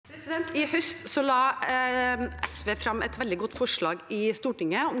I høst så la SV frem et veldig godt forslag i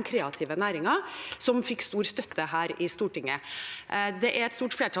Stortinget om kreative næringer, som fikk stor støtte her i Stortinget. Det et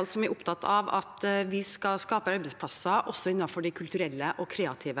stort flertall som opptatt av at vi skal skape arbeidsplasser også innenfor de kulturelle og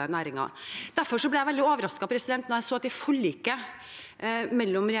kreative næringer. Derfor så ble jeg veldig overrasket når jeg så at i forliket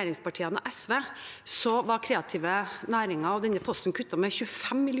mellom regjeringspartiene og SV, så var kreative næringer og denne posten kuttet med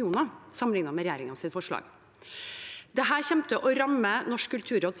 25 millioner sammenlignet med regjeringens forslag. Dette kommer til å ramme Norsk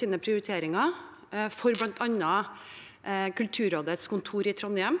kulturråd sine prioriteringer for blant annet Kulturrådets kontor i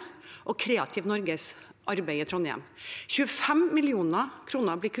Trondheim og Kreativ Norges arbeid i Trondheim. 25 millioner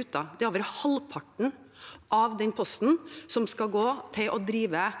kroner blir kuttet. Det over halvparten av den posten som skal gå til å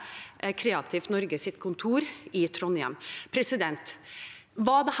drive Kreativ Norge sitt kontor i Trondheim.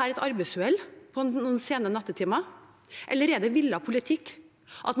 Var dette et arbeidsuhell på noen sene nattetimer? Eller det villet politikk?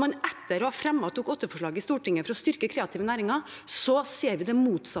 At man etter å ha fremmet et Dokument 8-forslag i Stortinget for å styrke kreative næringer, så ser vi det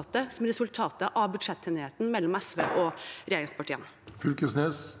motsatte som resultatet av budsjettenigheten mellom SV og regjeringspartiene.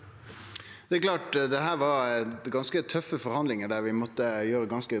 Fylkesnes. Det klart, det her var ganske tøffe forhandlinger der vi måtte gjøre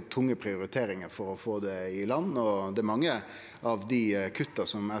ganske tunge prioriteringer for å få det i land, og det mange av de kutta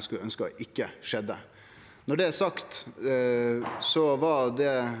som jeg skulle ønske ikke skjedde. Når det sagt, så var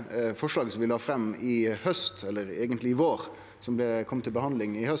det forslaget som vi la frem i høst, eller egentlig i vår, som kom til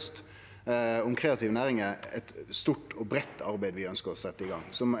behandling i høst, om kreative næringer, et stort og bredt arbeid vi ønsker å sette i gang,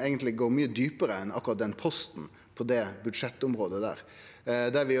 som egentlig går mye dypere enn akkurat den posten på det budsjettområdet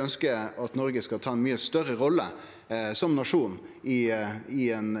der vi ønsker at Norge skal ta en mye større rolle som nasjon i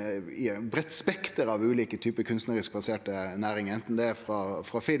en bredt spekter av ulike typer kunstnerisk baserte næringer, enten det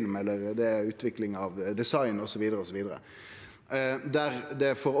fra film eller det utvikling av design og så videre. Der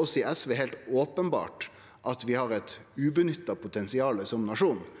det for oss i SV helt åpenbart at vi har et ubenyttet potensial som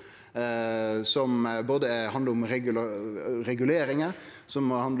nasjon, som både handler om reguleringer, som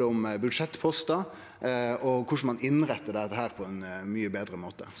handler om budsjettposter, og hvordan man innretter dette her på en mye bedre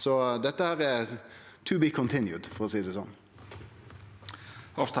måte. Så dette her to be continued, for å si det sånn.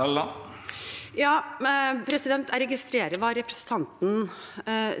 Hofstad. Ja, jeg registrerer hva representanten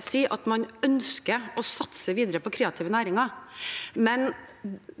sier, at man ønsker å satse videre på kreative næringer. Men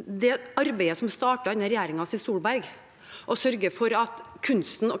det arbeidet som startet under regjeringen til Solberg, å sørge for at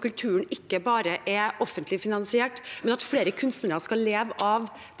kunsten og kulturen ikke bare offentlig finansiert, men at flere kunstnere skal leve av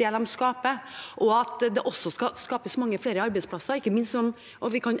det de skaper, og at det også skal skapes mange flere arbeidsplasser, ikke minst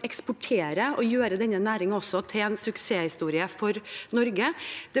og vi kan eksportere og gjøre denne næringen også til en suksesshistorie for Norge.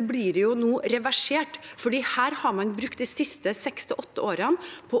 Det blir jo nå reversert, fordi her har man brukt de siste 6-8 årene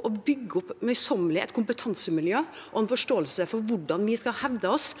på å bygge opp møysommelig et kompetansemiljø og en forståelse for hvordan vi skal hevde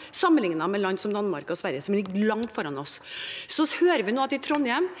oss, sammenlignet med land som Danmark og Sverige, som ligger langt foran oss. Så hører vi nå at i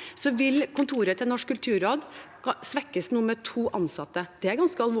Trondheim så vil kontoret til Norsk kulturråd svekkes nå med 2 ansatte. Det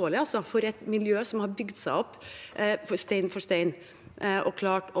ganske alvorlig for et miljø som har bygd seg opp stein for stein og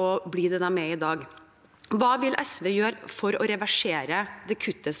klart å bli det de i dag. Hva vil SV gjøre for å reversere det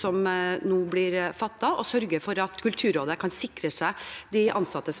kuttet som nå blir fattet, og sørge for at Kulturrådet kan sikre seg de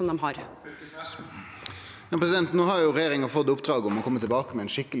ansatte som de har? Ja, nå har jo regjeringen fått oppdrag om å komme tilbake med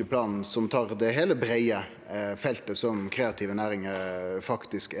en skikkelig plan som tar det hele breie feltet som kreative næringer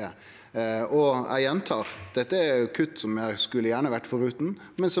faktisk Og jeg gjentar, dette jo kutt som jeg skulle gjerne vært foruten,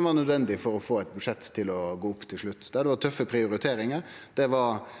 men som var nødvendig for å få et budsjett til å gå opp til slutt. Der det var tøffe prioriteringer, det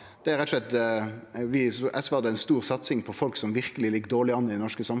rett og slett, SV hadde en stor satsing på folk som virkelig ligger dårlig an i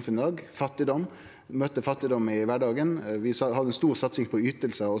norske samfunn i dag, møtte fattigdom i hverdagen, vi hadde en stor satsing på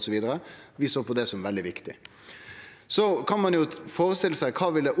ytelser og så videre, vi så på det som veldig viktig. Så kan man jo forestille seg, hva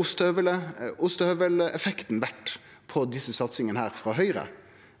ville ostehøveleffekten vært på disse satsingene her fra Høyre?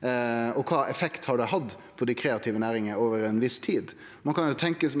 Og hva effekt har det hatt på de kreative næringer over en viss tid? Man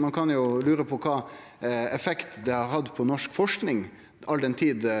kan jo lure på hva effekt det har hatt på norsk forskning, all den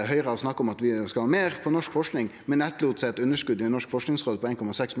tid Høyre har snakket om at vi skal ha mer på norsk forskning, men etterlot seg et underskudd i Norsk forskningsråd på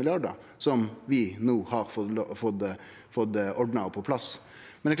 1,6 milliarder, som vi nå har fått ordnet på plass.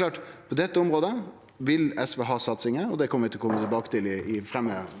 Men det klart, på dette området vil SV ha satsinger, og det kommer vi til å komme tilbake til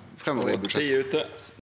fremover i budsjettet.